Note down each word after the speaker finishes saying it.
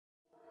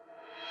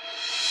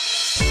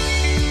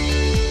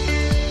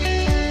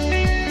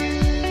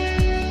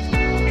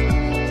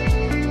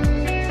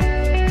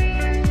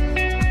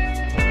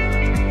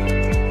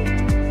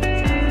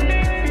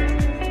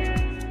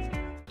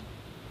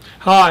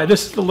Hi,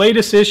 this is the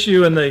latest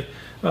issue in the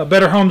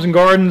Better Homes and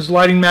Gardens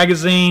Lighting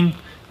Magazine.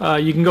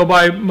 You can go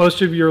by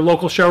most of your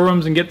local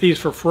showrooms and get these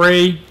for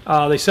free.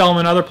 They sell them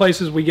in other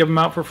places. We give them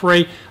out for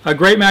free. A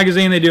great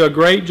magazine. They do a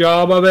great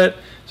job of it.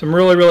 Some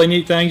really, really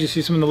neat things. You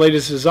see some of the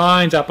latest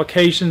designs,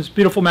 applications.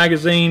 Beautiful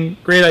magazine.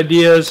 Great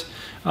ideas.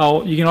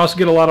 You can also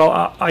get a lot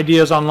of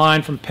ideas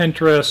online from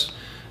Pinterest,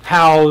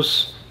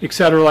 House,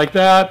 etc. like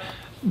that.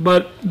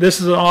 But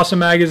this is an awesome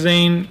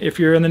magazine. If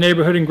you're in the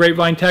neighborhood in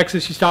Grapevine,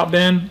 Texas, you stop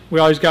in, we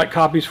always got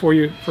copies for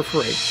you for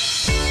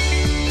free.